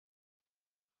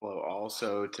Hello, all.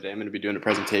 So today I'm going to be doing a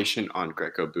presentation on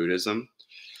Greco-Buddhism.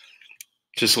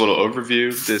 Just a little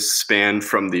overview. This spanned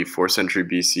from the 4th century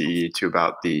BCE to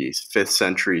about the 5th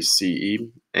century CE,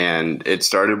 and it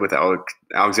started with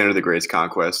Alexander the Great's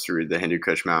conquest through the Hindu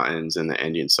Kush Mountains and the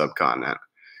Indian subcontinent.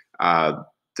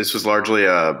 This was largely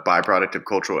a byproduct of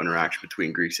cultural interaction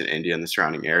between Greeks and India and the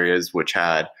surrounding areas, which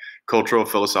had cultural,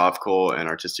 philosophical, and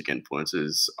artistic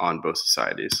influences on both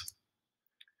societies.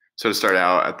 So to start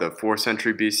out, at the 4th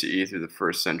century BCE through the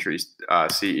 1st century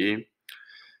CE,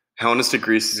 Hellenistic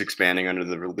Greece is expanding under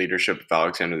the leadership of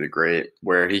Alexander the Great,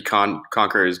 where he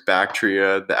conquers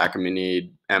Bactria, the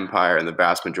Achaemenid Empire, and the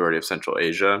vast majority of Central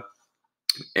Asia.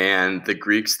 And the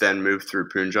Greeks then moved through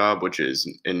Punjab, which is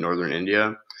in northern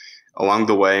India. Along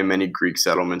the way, many Greek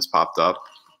settlements popped up,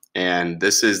 and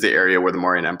this is the area where the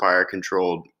Mauryan Empire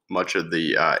controlled much of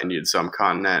the Indian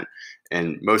subcontinent,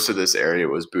 and most of this area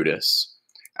was Buddhist.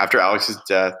 After Alex's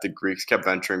death, the Greeks kept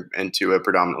venturing into a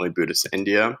predominantly Buddhist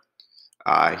India.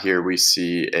 Here we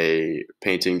see a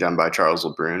painting done by Charles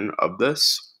Le Brun of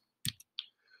this.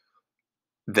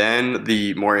 Then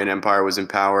the Mauryan Empire was in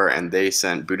power, and they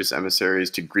sent Buddhist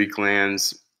emissaries to Greek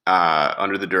lands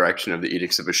under the direction of the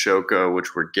Edicts of Ashoka,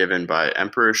 which were given by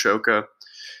Emperor Ashoka.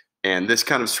 And this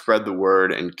kind of spread the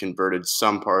word and converted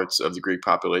some parts of the Greek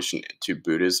population to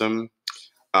Buddhism.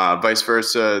 Vice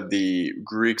versa, the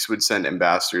Greeks would send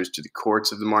ambassadors to the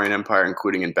courts of the Mauryan Empire,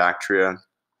 including in Bactria.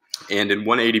 And in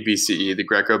 180 BCE, the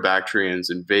Greco-Bactrians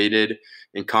invaded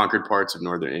and conquered parts of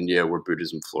northern India where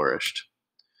Buddhism flourished.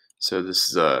 So this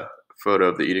is a photo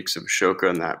of the Edicts of Ashoka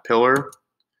and that pillar.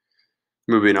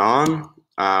 Moving on,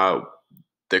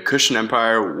 the Kushan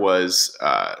Empire was,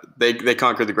 they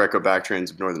conquered the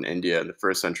Greco-Bactrians of northern India in the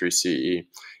 1st century CE,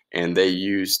 and they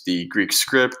used the Greek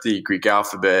script, the Greek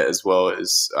alphabet, as well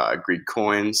as Greek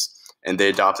coins, and they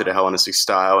adopted a Hellenistic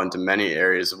style into many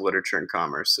areas of literature and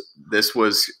commerce. This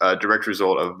was a direct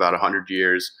result of about 100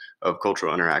 years of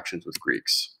cultural interactions with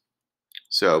Greeks.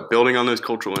 So building on those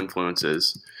cultural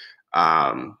influences,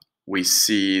 we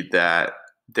see that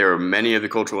there are many of the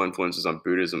cultural influences on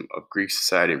Buddhism of Greek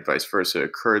society and vice versa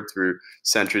occurred through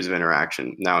centuries of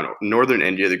interaction. Now, in northern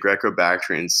India, the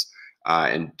Greco-Bactrians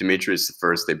and Demetrius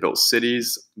I, they built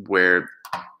cities where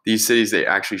these cities, they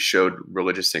actually showed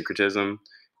religious syncretism.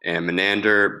 And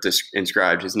Menander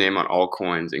inscribed his name on all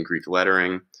coins in Greek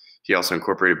lettering. He also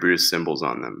incorporated Buddhist symbols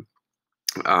on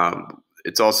them.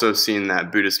 It's also seen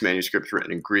that Buddhist manuscripts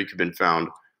written in Greek have been found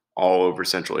all over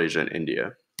Central Asia and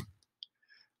India.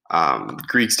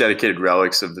 Greeks dedicated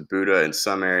relics of the Buddha in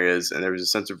some areas, and there was a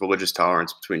sense of religious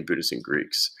tolerance between Buddhists and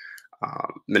Greeks.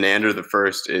 Menander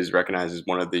I is recognized as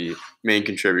one of the main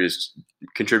contributors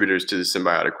to the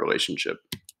symbiotic relationship.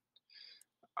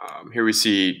 Here we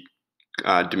see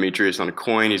Demetrius on a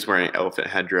coin. He's wearing an elephant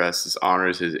headdress. This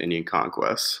honors his Indian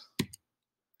conquests.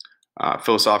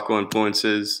 Philosophical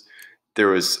influences. There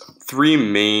was 3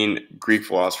 main Greek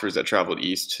philosophers that traveled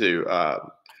east to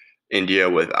India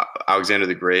with Alexander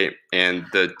the Great, and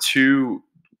the 2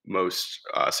 most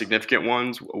significant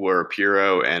ones were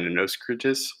Pyrrho and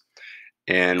Enocritus.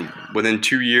 And within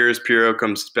 2 years, Pyrrho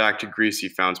comes back to Greece. He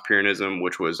founds Pyrrhonism,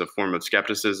 which was a form of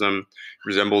skepticism,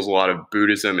 resembles a lot of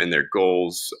Buddhism in their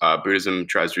goals. Buddhism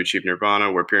tries to achieve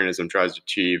nirvana, where Pyrrhonism tries to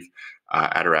achieve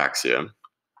ataraxia.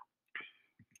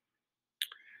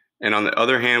 And on the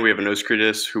other hand, we have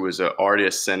Enocritus, who was already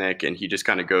a cynic, and he just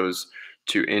kind of goes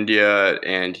to India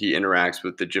and he interacts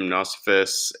with the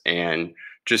Gymnosophists and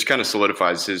just kind of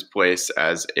solidifies his place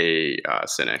as a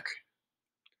cynic.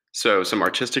 So some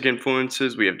artistic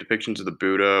influences, we have depictions of the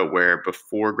Buddha, where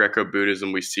before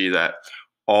Greco-Buddhism, we see that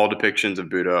all depictions of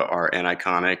Buddha are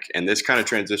aniconic, and this kind of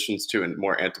transitions to a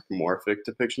more anthropomorphic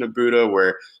depiction of Buddha,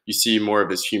 where you see more of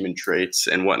his human traits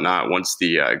and whatnot once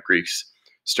the Greeks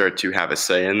start to have a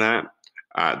say in that.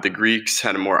 The Greeks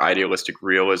had a more idealistic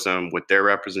realism with their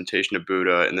representation of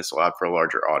Buddha, and this allowed for a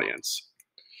larger audience.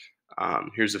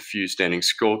 Here's a few standing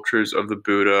sculptures of the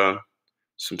Buddha,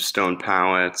 some stone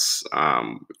palettes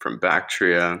from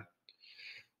Bactria,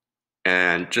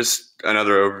 and just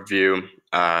another overview.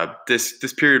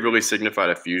 This period really signified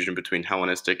a fusion between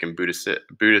Hellenistic and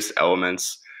Buddhist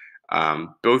elements.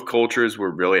 Both cultures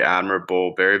were really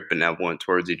admirable, very benevolent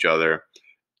towards each other,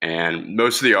 and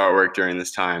most of the artwork during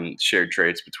this time shared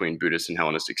traits between Buddhist and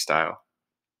Hellenistic style.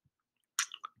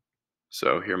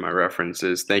 So here are my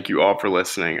references. Thank you all for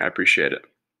listening. I appreciate it.